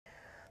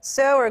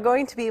So we're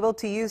going to be able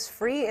to use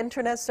free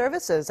internet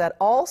services at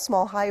all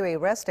small highway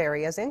rest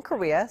areas in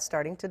Korea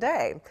starting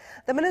today.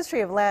 The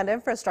Ministry of Land,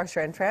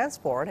 Infrastructure and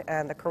Transport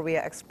and the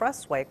Korea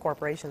Expressway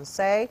Corporation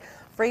say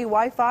free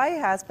Wi-Fi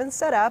has been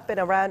set up in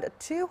around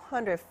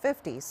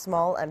 250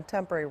 small and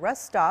temporary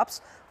rest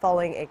stops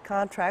following a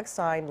contract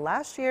signed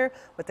last year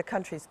with the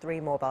country's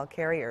 3 mobile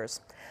carriers.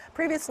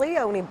 Previously,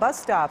 only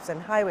bus stops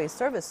and highway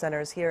service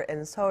centers here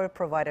in Seoul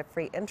provided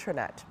free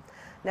internet.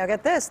 Now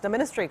get this, the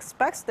ministry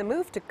expects the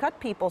move to cut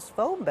people's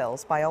phone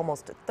bills by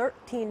almost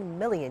 $13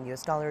 million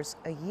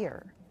a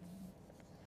year.